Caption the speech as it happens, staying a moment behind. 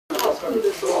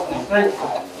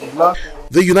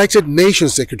The United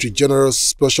Nations Secretary General's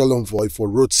Special Envoy for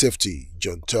Road Safety,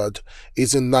 John Todd,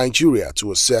 is in Nigeria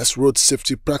to assess road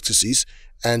safety practices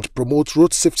and promote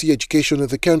road safety education in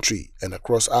the country and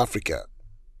across Africa.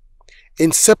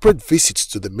 In separate visits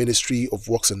to the Ministry of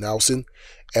Works and Housing,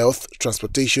 Health,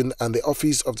 Transportation and the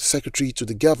Office of the Secretary to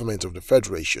the Government of the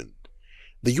Federation,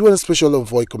 the UN Special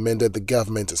Envoy commended the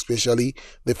government, especially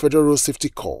the Federal Road Safety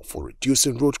Corps, for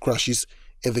reducing road crashes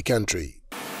in the country.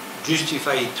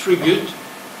 Justify tribute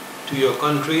to your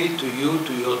country, to you,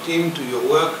 to your team, to your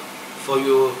work, for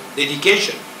your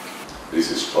dedication. This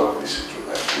is third visit to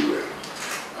Nigeria,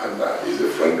 and is a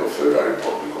friend of Federal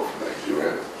Republic of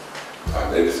Nigeria,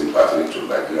 and anything pertaining to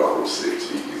Nigerian road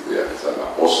safety is there as an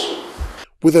apostle.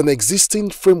 With an existing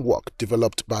framework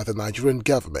developed by the Nigerian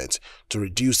government to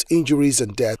reduce injuries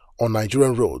and death on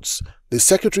Nigerian roads, the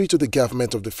Secretary to the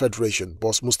Government of the Federation,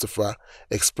 Boss Mustapha,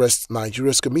 expressed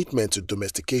Nigeria's commitment to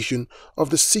domestication of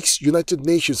the 6 United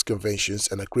Nations Conventions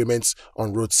and Agreements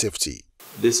on Road Safety.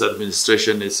 This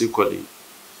administration is equally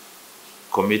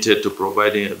committed to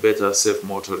providing a better safe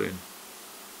motoring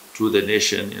to the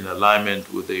nation in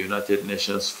alignment with the United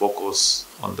Nations focus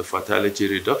on the fatality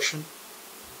reduction,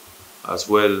 as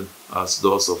well as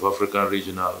those of African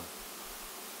regional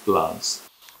plans.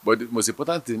 But the most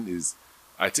important thing is,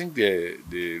 I think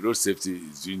the road safety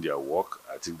is doing their work.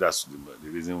 I think that's the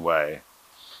reason why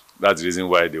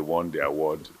they won the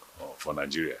award for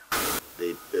Nigeria.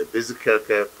 The basic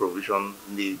healthcare provision,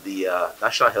 the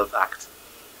National Health Act,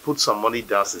 put some money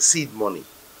down, the seed money,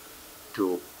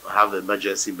 to have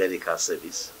emergency medical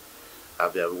service.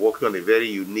 They are working on a very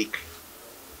unique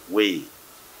way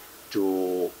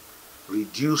to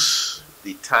reduce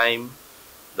the time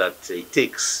that it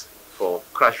takes for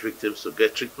crash victims to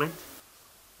get treatment.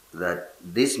 That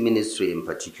this ministry in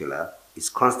particular is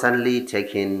constantly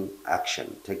taking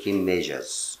action, taking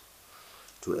measures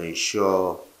to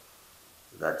ensure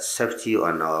that safety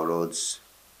on our roads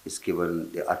is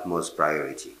given the utmost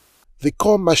priority. The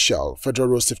Corps Marshal, Federal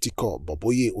Road Safety Corps,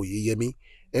 Boboye Oyeyemi,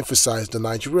 emphasized that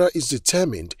Nigeria is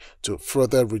determined to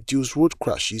further reduce road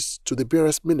crashes to the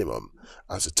barest minimum,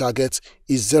 as the target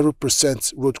is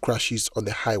 0% road crashes on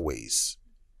the highways.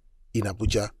 In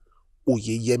Abuja,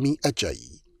 Oyeyemi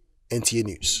Ajayi, NTA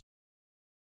News.